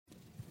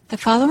The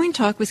following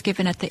talk was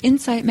given at the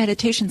Insight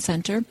Meditation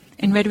Center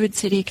in Redwood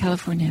City,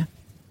 California.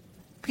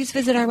 Please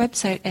visit our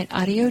website at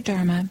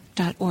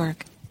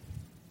audiodharma.org.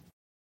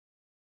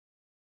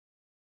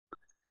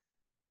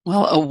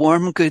 Well, a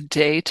warm good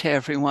day to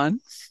everyone.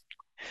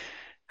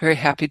 Very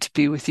happy to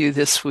be with you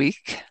this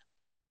week.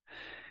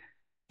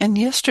 And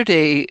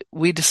yesterday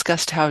we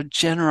discussed how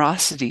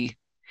generosity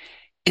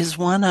is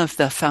one of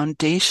the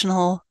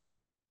foundational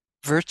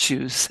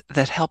virtues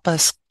that help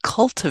us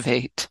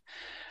cultivate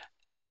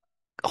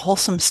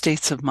wholesome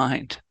states of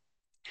mind.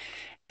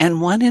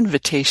 And one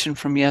invitation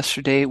from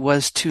yesterday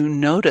was to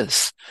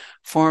notice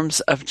forms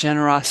of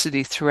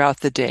generosity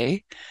throughout the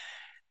day.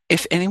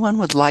 If anyone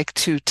would like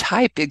to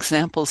type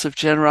examples of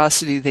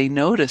generosity they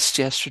noticed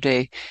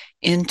yesterday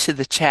into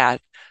the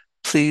chat,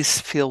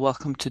 please feel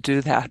welcome to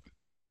do that.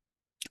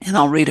 And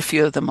I'll read a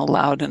few of them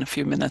aloud in a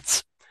few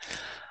minutes.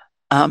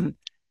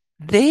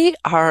 They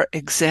are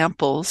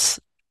examples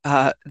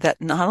that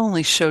not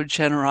only show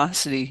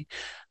generosity,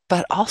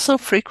 but also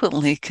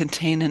frequently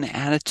contain an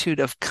attitude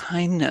of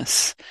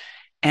kindness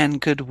and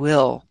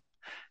goodwill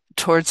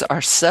towards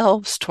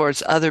ourselves,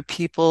 towards other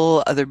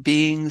people, other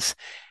beings,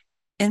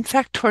 in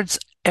fact, towards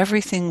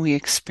everything we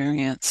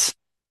experience.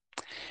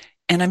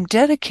 And I'm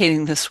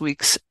dedicating this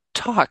week's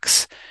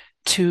talks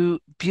to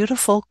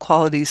beautiful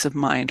qualities of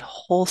mind,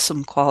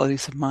 wholesome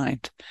qualities of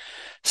mind,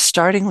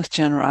 starting with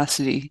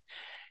generosity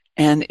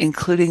and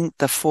including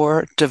the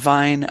 4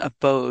 divine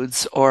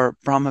abodes or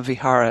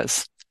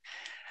Brahmaviharas.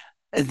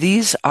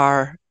 These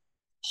are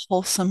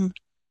wholesome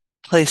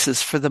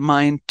places for the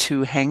mind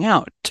to hang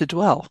out, to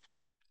dwell.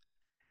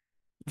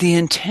 The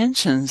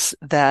intentions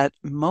that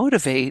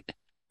motivate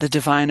the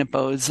divine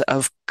abodes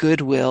of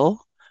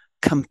goodwill,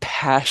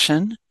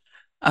 compassion,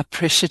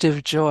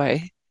 appreciative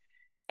joy,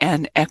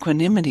 and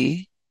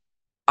equanimity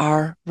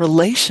are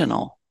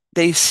relational.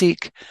 They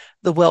seek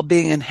the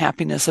well-being and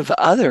happiness of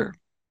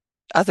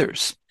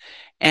others.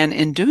 And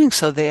in doing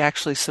so, they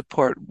actually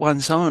support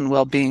one's own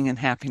well-being and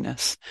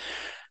happiness.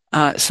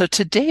 So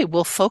today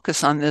we'll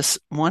focus on this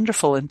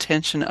wonderful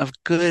intention of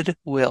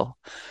goodwill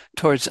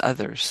towards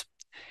others.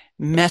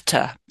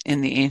 Metta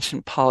in the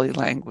ancient Pali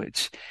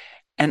language,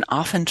 and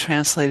often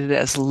translated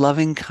as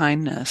loving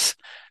kindness,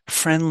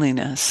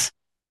 friendliness,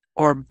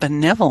 or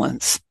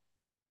benevolence.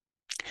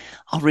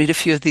 I'll read a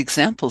few of the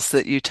examples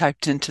that you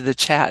typed into the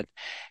chat.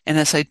 And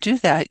as I do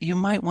that, you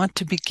might want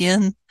to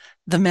begin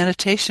the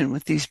meditation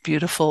with these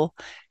beautiful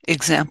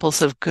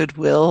examples of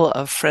goodwill,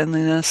 of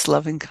friendliness,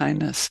 loving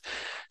kindness.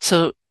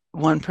 So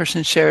one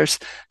person shares,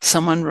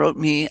 someone wrote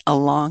me a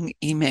long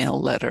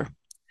email letter.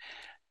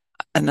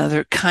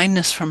 Another,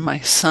 kindness from my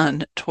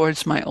son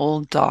towards my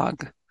old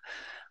dog.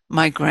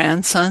 My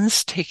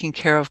grandson's taking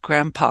care of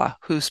grandpa,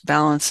 whose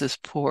balance is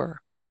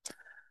poor.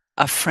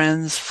 A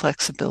friend's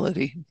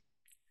flexibility.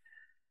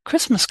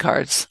 Christmas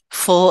cards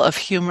full of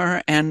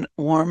humor and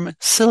warm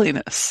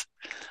silliness.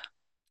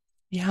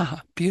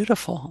 Yeah,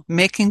 beautiful.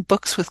 Making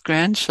books with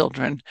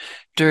grandchildren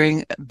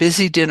during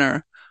busy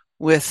dinner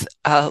with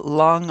a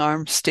long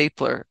arm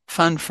stapler.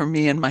 Fun for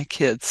me and my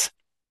kids.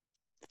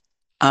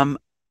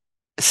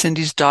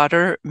 Cindy's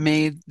daughter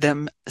made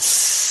them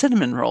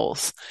cinnamon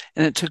rolls,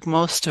 and it took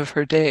most of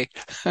her day.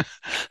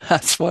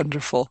 That's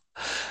wonderful.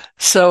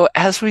 So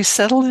as we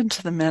settle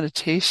into the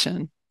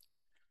meditation,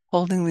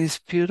 holding these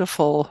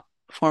beautiful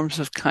forms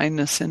of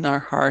kindness in our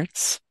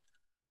hearts,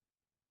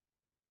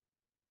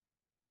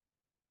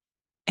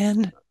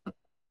 and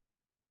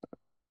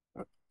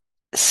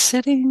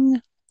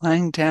sitting,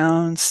 lying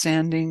down,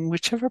 standing,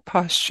 whichever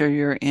posture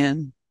you're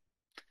in,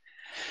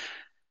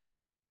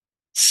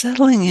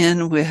 settling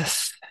in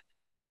with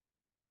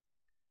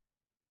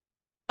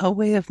a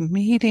way of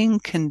meeting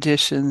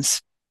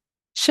conditions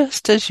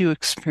just as you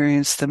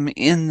experience them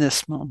in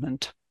this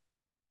moment.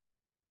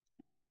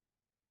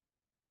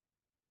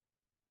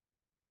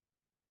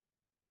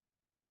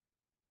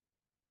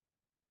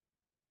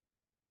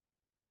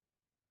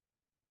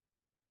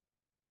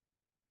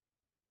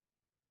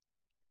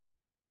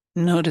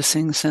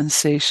 Noticing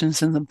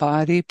sensations in the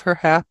body,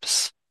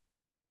 perhaps,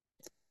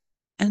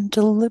 and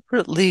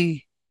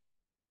deliberately,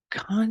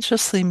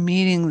 consciously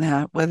meeting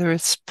that, whether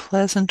it's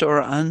pleasant or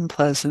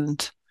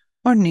unpleasant,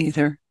 or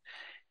neither,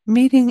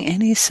 meeting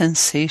any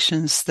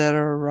sensations that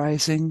are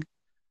arising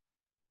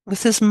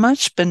with as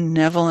much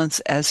benevolence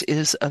as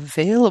is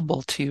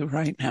available to you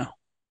right now.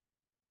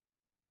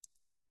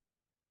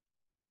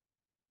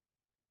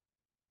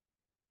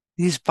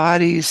 These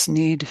bodies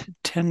need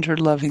tender,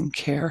 loving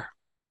care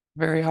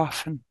very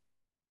often.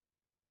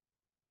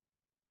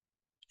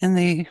 And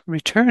they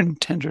return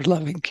tender,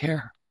 loving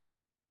care.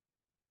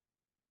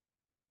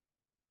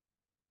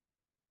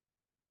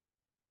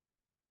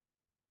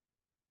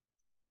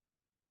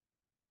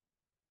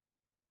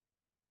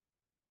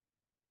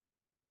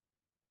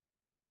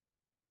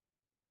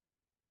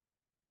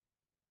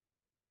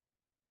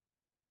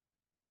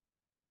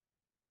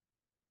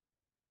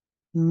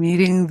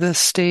 Meeting the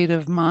state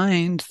of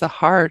mind, the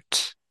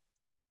heart,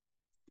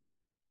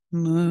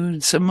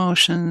 moods,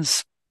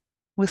 emotions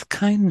with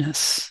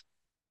kindness.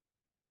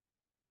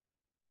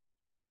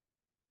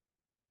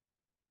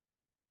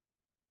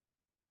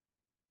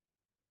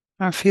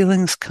 Our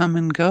feelings come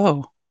and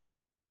go.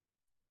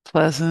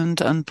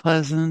 Pleasant,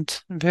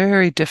 unpleasant,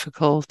 very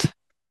difficult,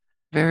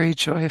 very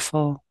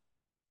joyful.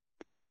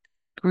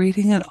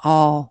 Greeting it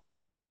all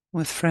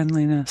with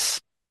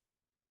friendliness.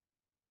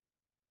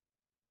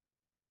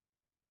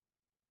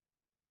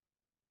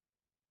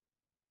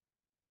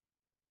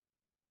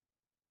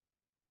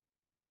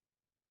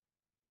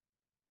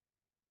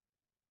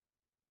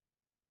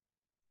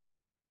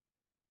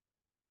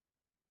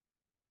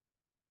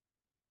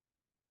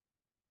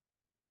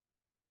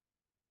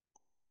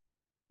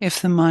 If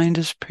the mind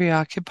is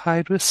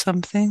preoccupied with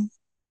something,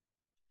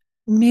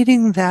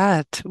 meeting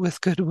that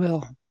with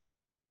goodwill,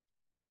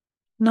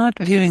 not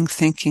viewing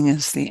thinking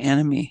as the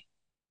enemy,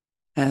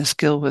 as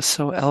Gil was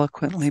so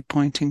eloquently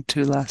pointing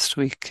to last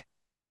week.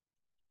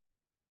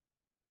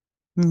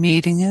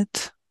 Meeting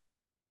it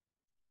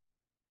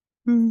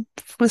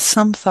with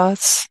some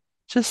thoughts,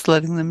 just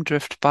letting them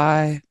drift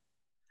by.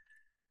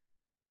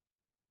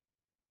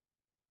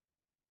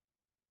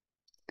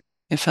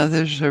 If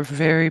others are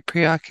very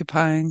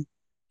preoccupying,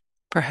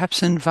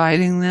 perhaps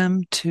inviting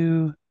them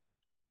to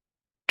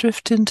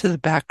drift into the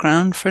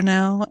background for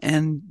now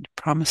and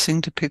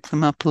promising to pick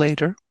them up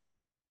later.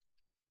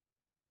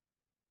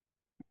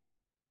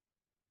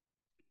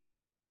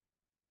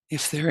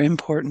 If they're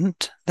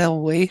important,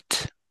 they'll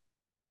wait.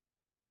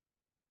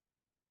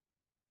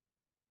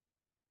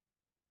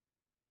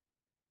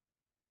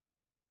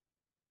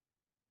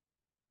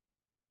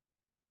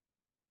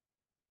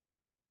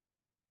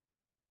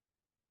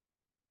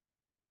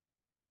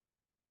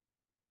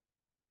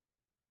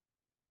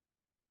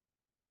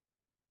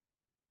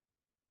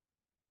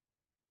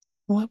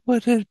 What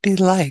would it be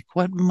like?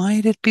 What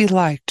might it be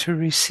like to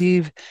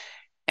receive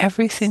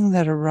everything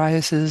that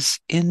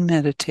arises in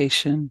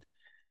meditation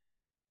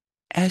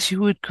as you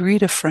would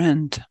greet a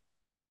friend?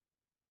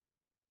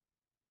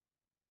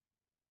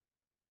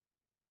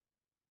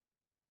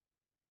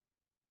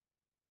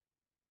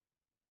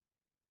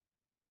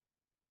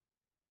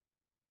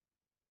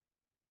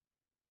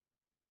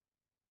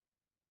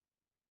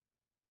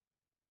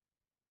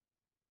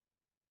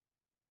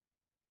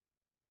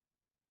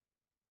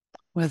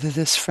 Whether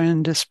this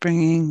friend is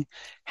bringing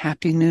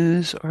happy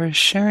news or is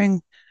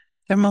sharing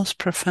their most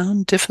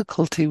profound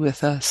difficulty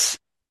with us.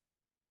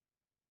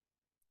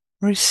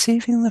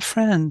 Receiving the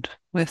friend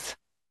with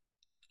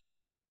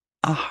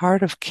a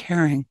heart of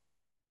caring.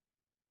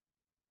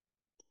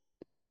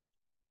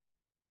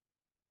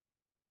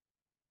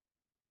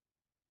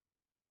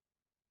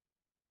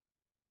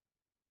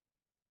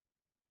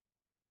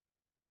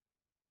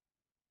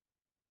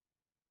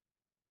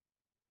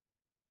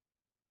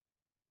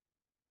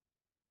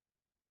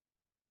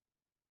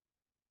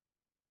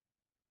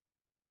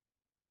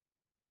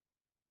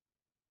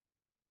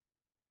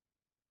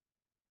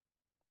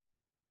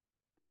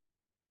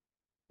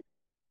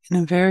 In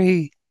a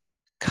very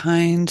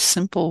kind,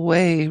 simple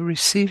way,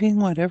 receiving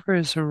whatever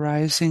is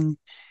arising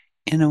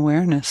in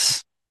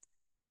awareness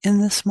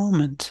in this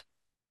moment,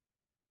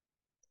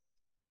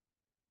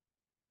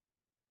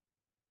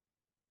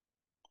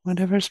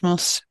 whatever's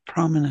most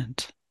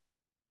prominent.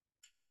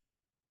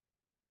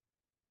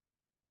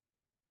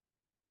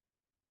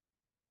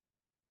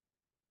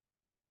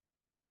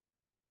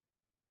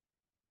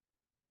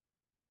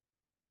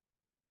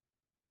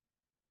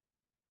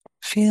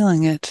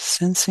 Feeling it,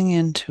 sensing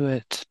into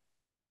it.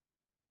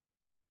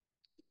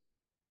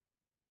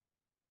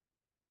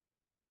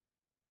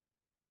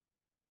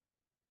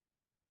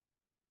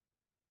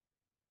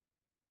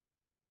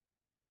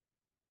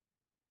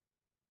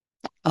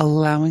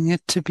 Allowing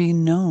it to be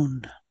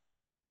known.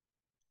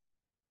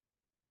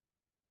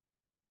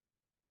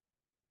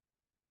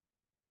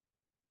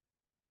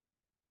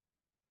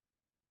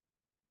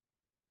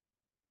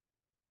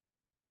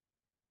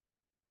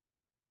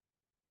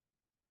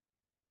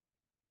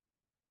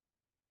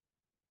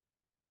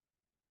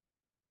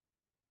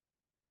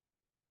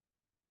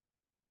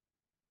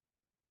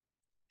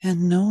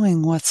 And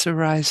knowing what's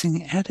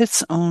arising at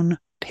its own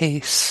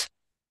pace.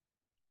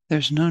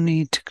 There's no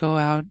need to go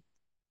out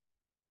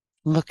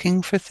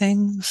looking for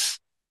things.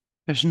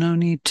 There's no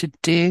need to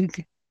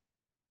dig.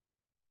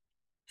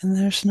 And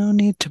there's no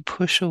need to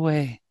push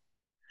away.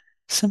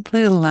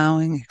 Simply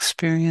allowing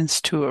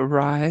experience to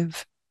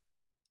arrive.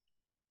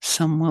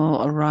 Some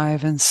will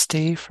arrive and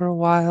stay for a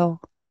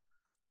while.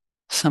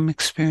 Some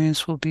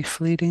experience will be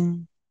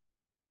fleeting.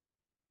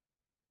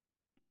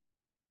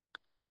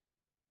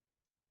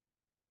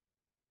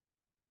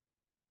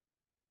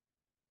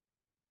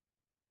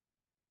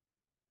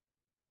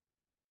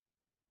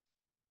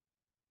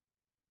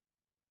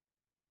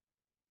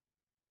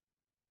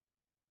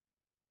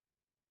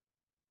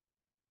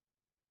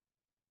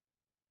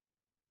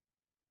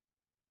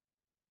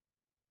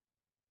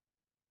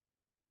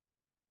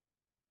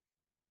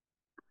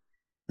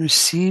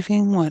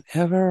 Receiving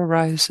whatever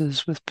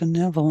arises with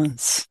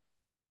benevolence,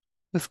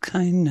 with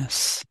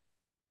kindness.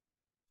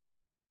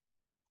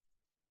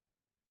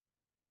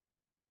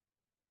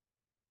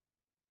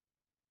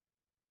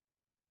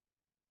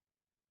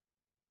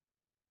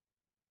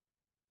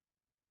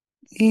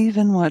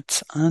 Even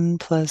what's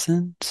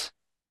unpleasant,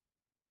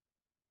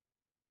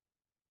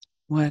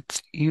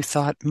 what you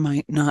thought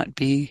might not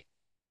be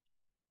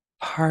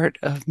part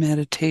of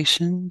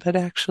meditation, but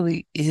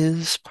actually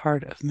is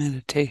part of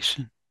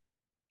meditation.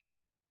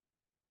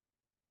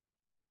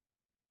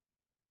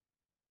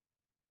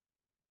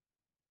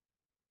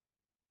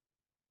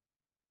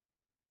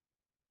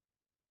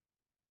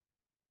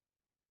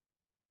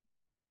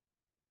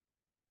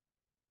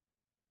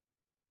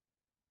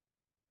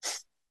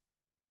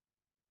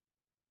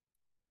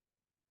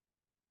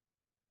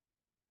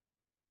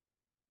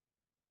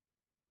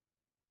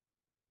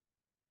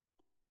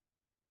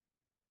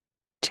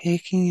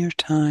 Taking your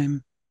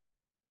time,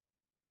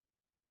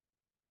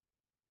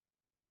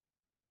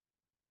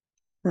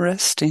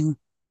 resting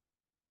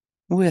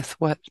with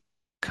what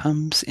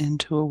comes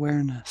into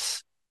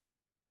awareness.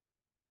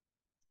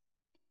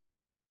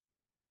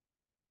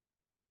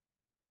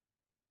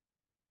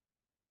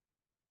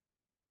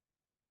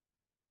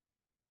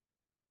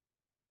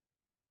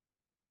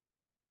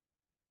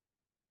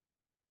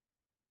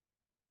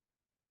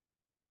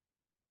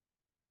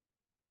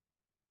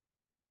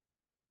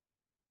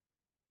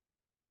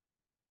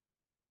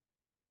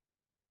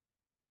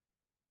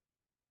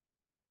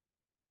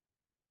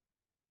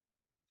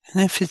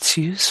 And if it's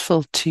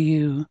useful to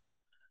you,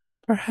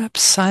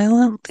 perhaps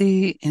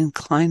silently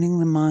inclining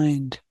the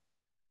mind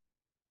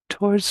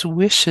towards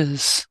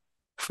wishes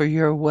for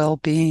your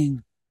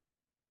well-being.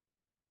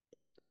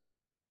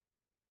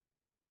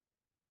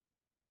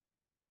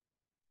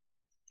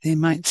 They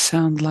might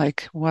sound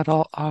like what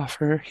I'll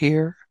offer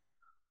here,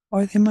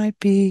 or they might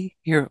be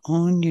your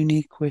own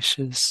unique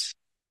wishes.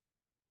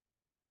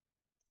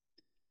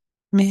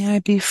 May I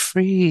be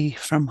free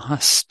from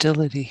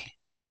hostility.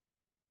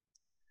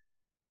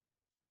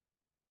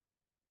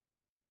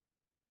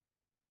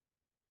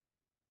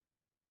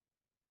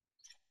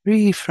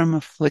 Free from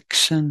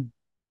affliction,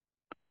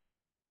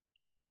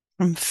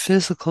 from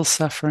physical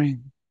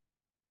suffering.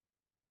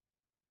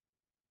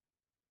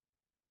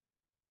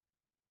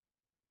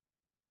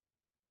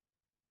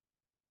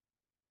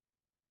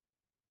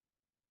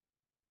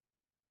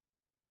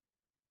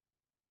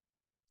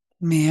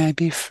 May I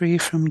be free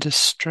from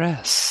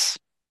distress.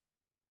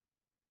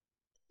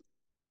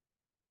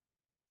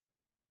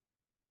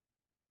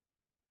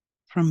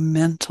 From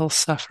mental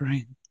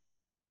suffering.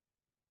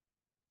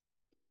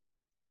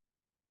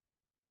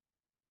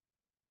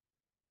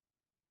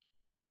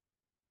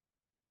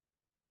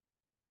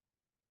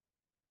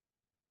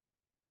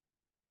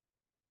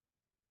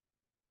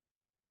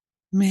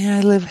 May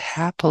I live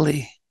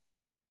happily,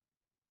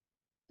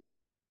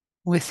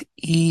 with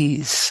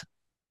ease.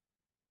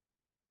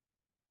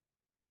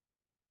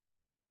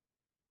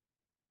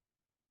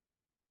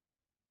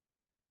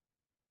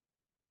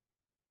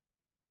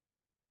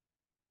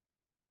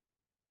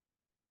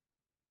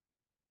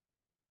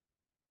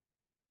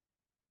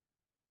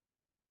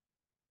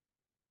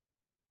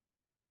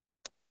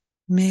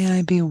 May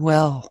I be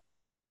well.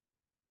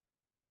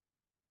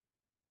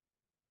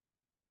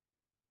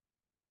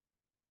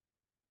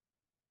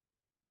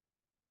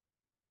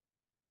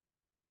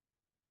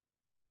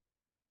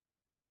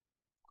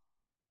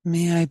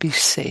 May I be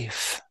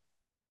safe.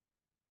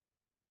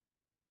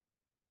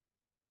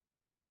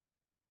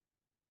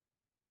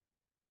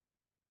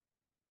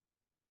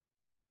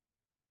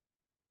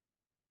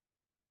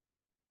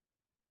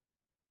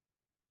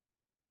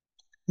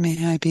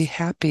 May I be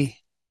happy.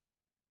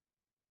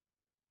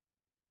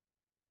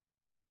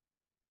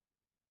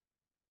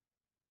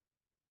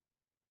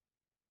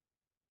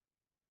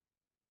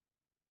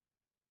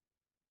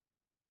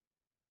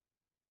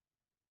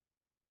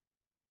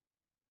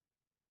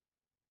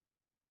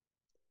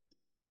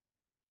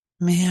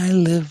 May I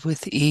live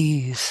with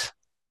ease.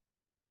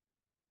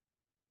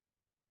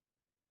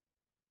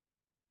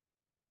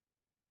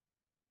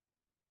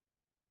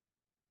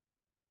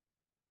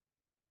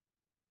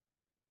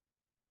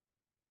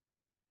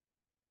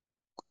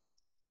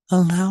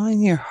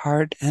 Allowing your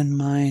heart and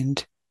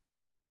mind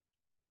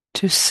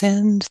to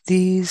send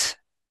these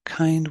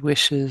kind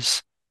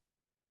wishes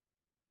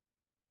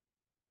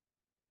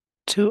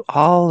to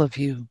all of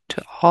you,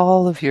 to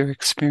all of your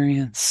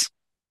experience.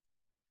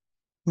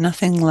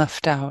 Nothing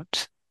left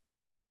out.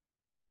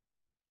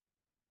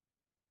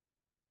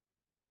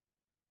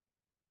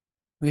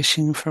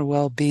 Wishing for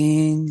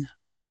well-being,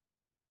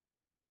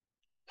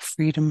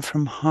 freedom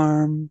from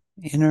harm,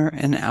 inner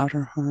and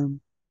outer harm.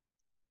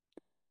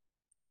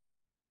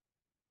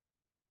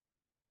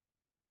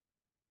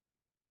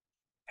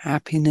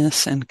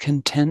 Happiness and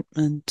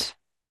contentment.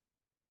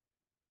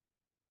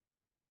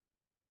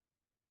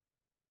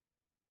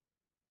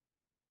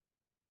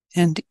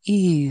 And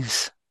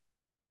ease.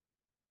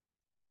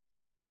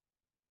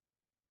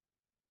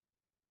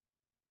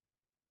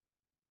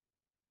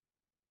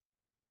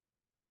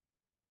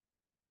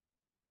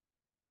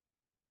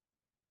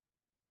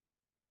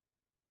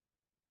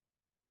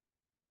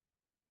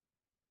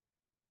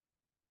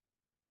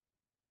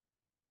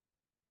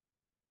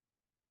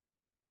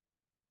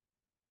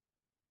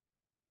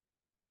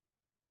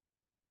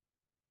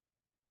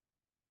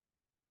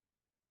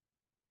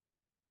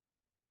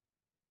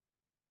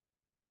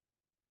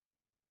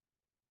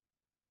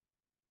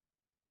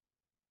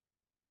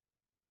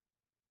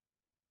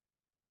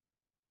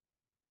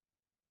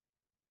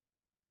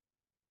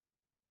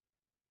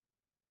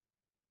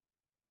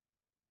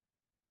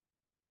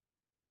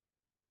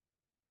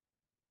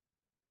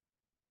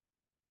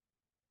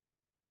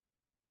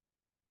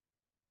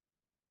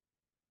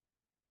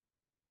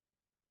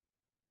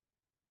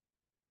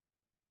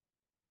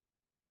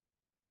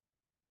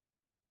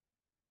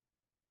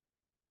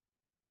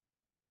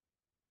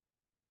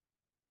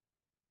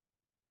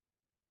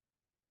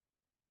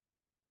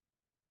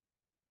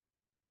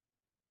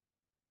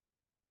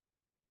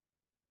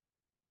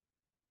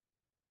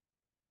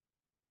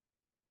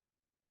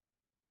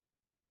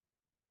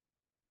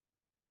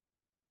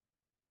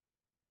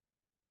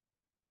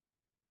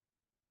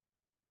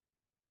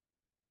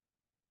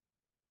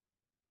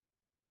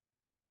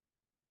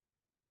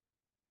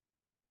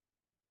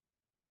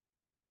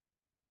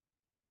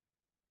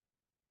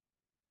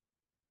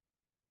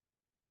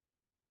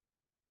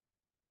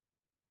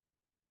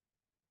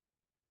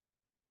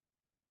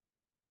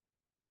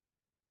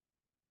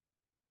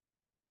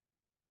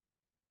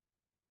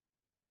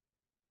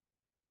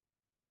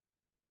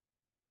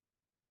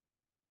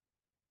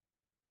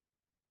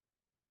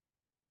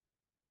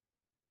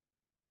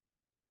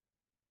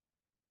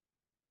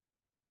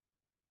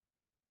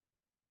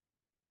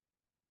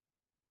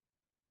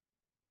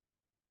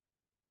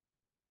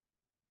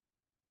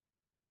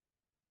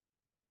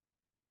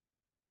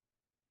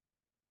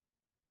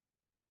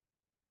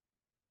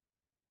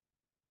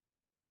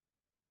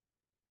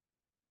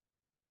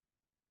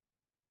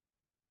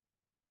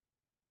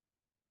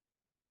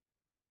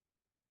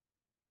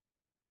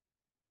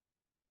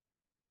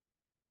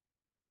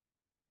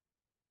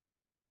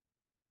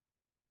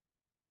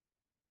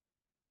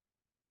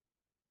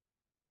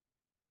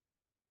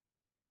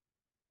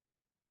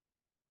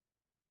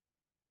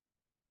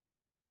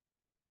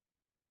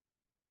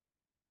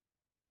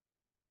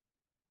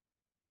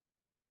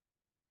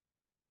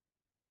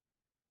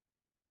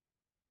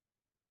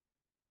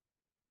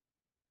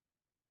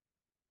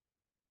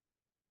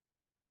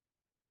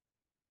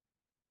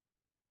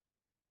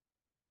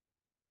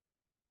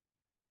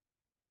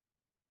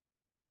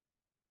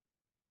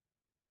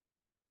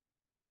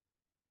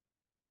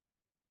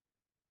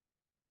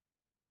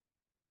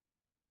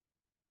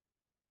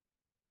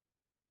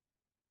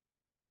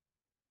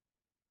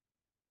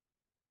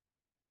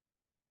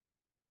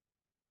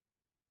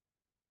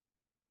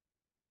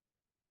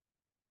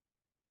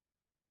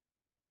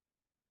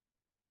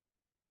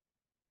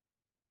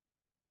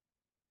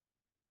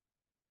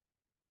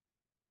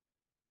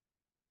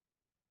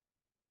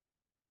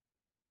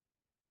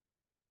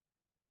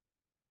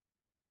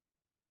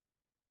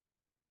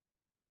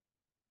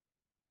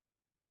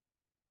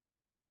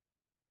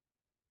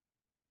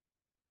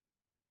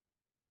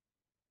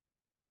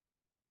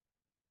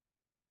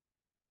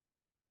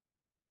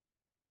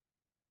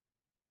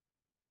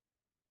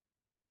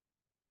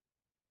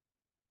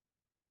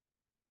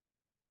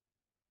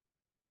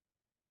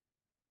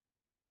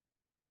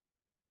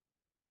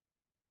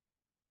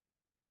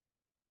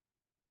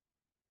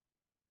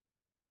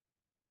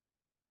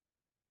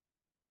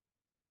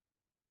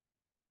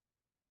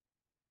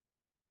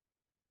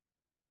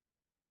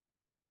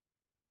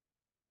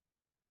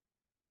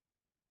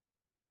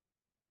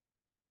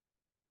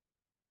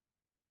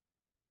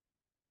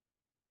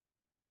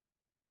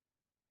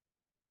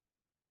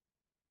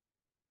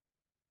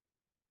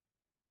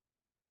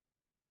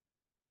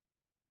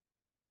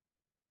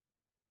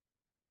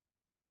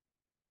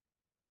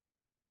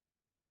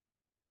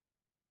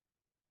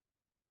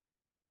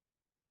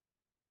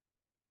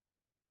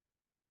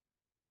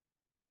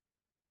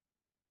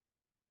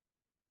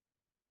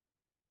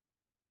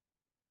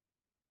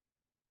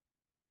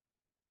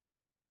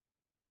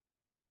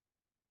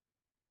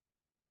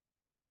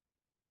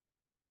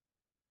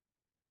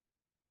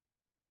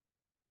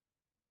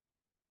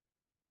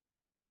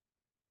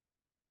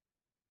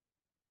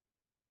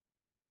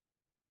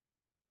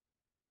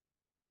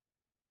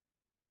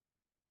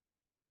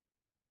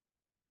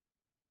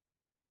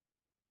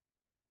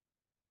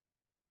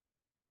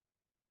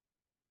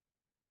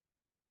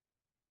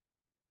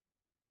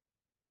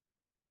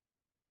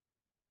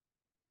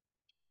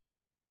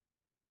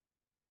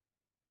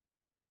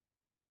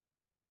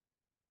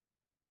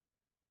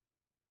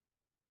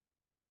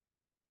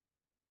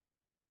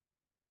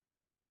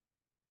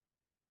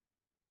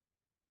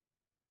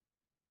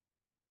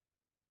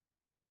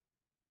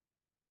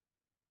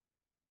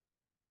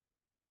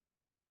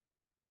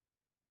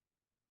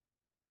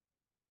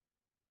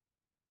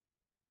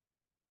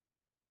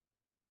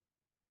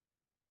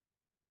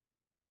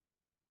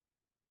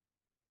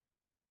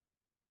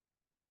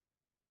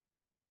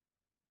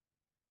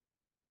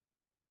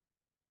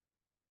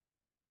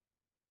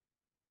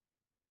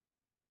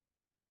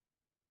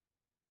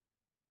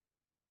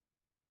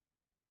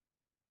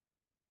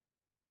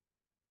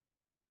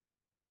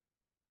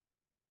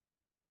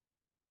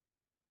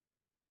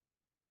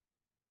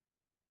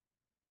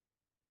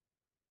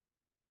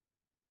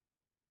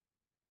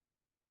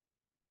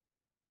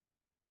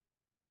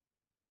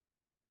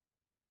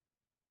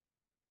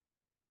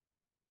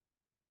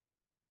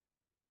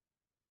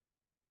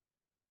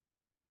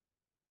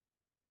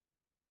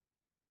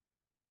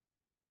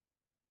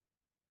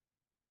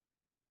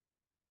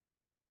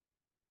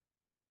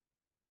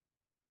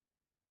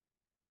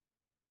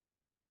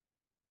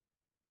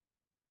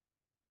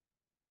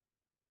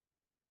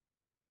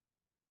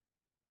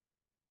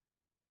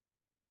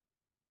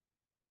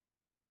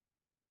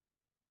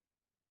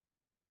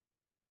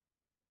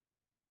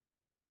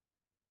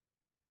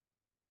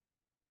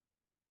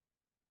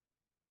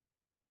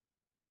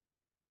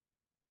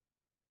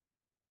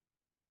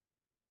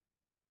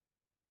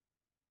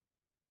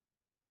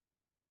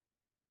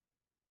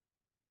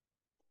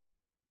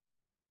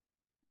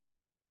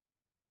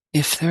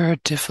 If there are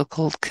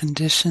difficult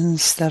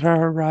conditions that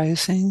are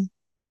arising,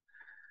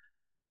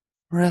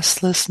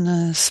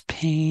 restlessness,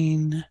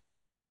 pain,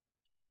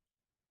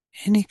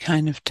 any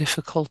kind of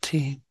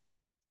difficulty,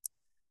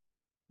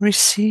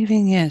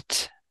 receiving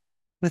it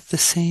with the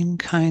same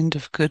kind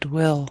of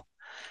goodwill,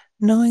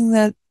 knowing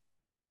that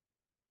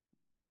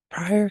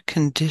prior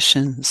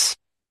conditions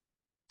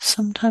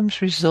sometimes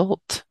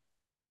result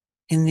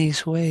in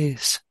these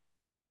ways,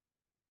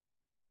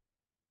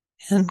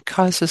 and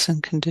causes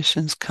and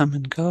conditions come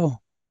and go.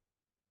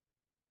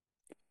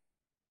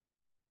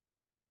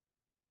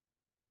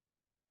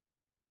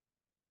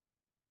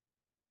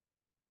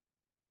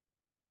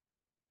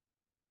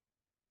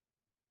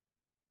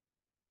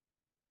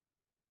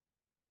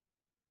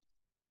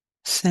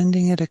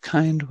 Sending it a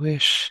kind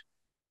wish.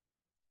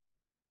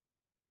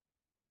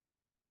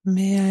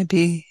 May I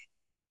be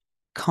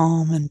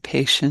calm and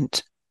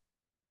patient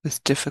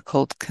with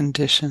difficult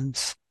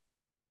conditions.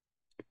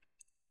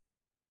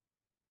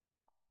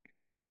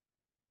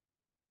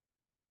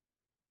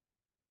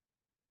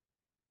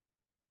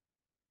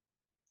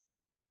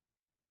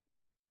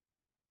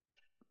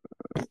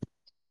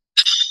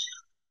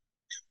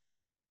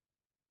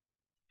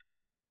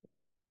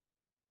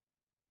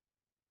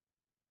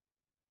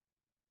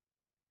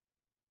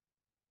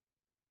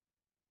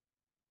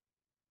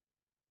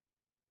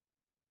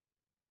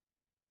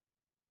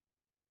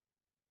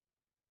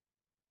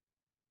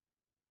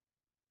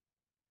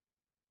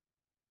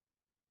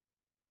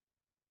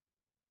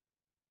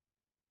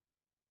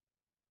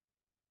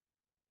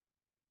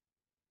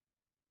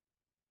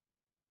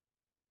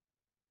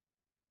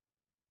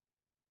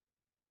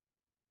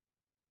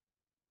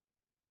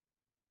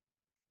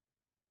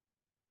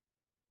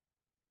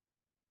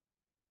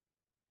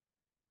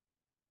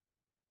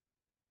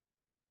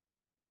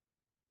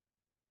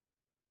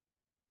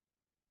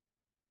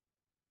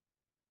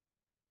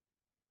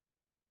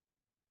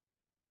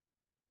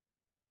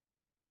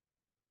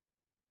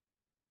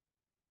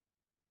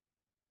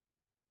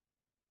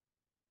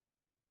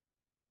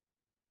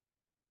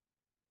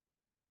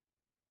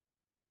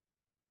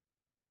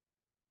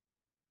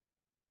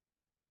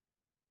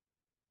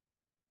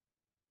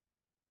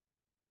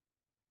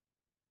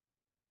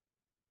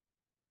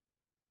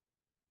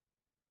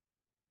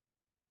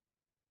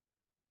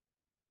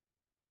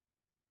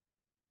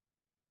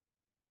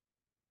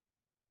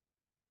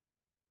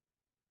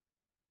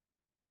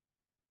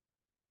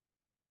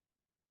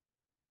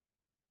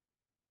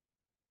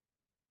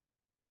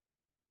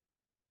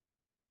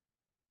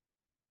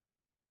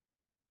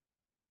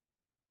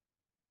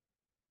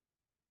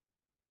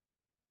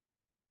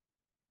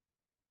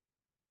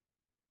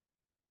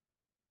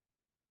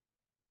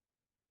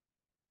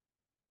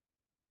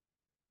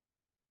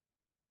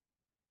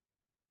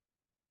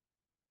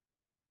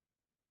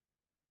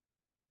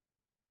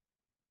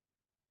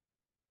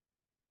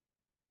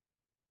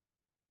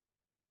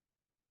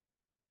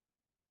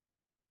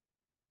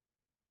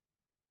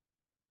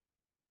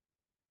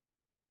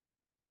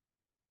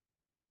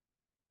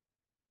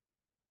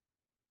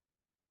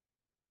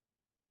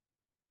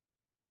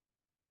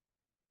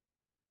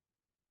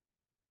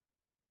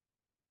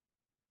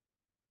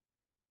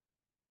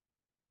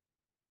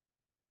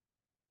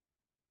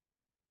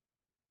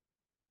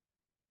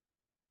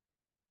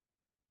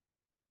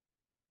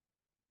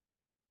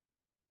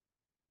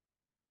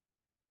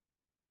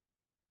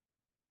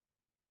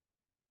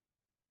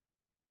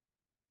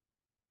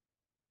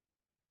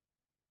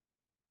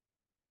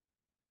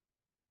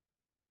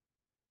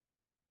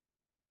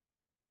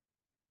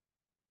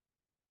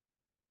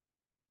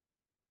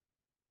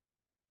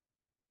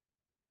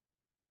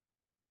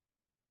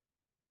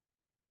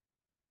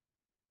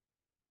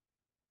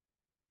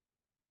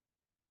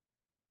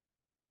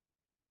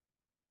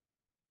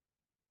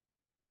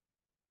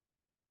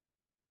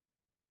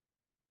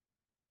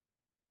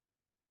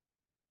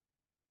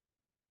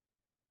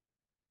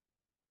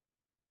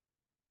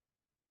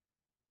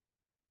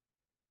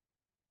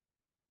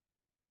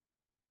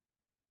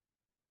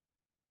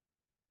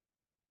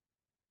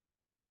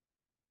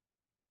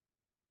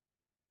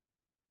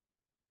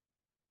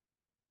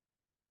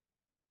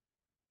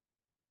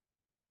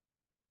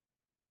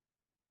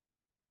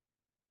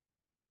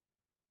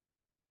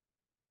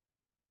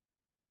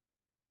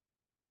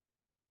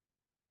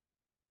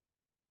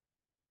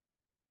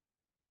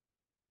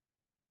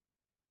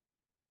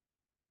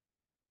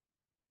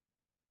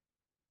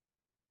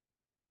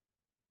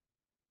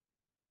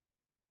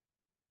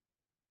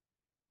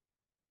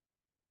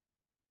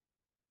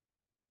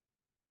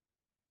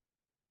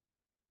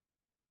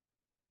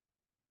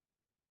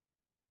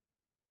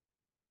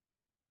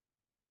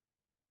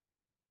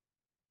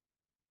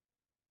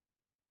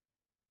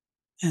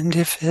 And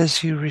if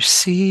as you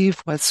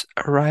receive what's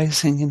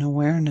arising in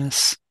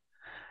awareness,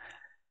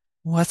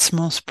 what's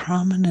most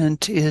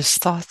prominent is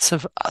thoughts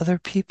of other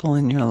people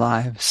in your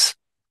lives,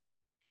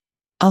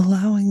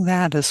 allowing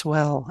that as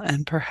well,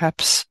 and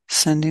perhaps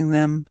sending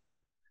them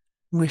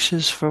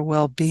wishes for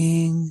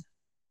well-being,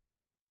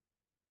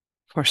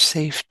 for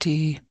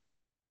safety,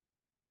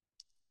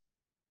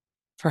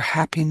 for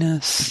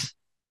happiness,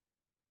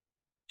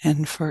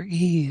 and for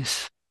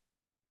ease,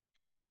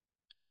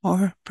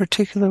 or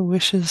particular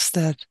wishes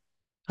that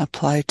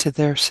apply to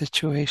their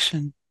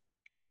situation.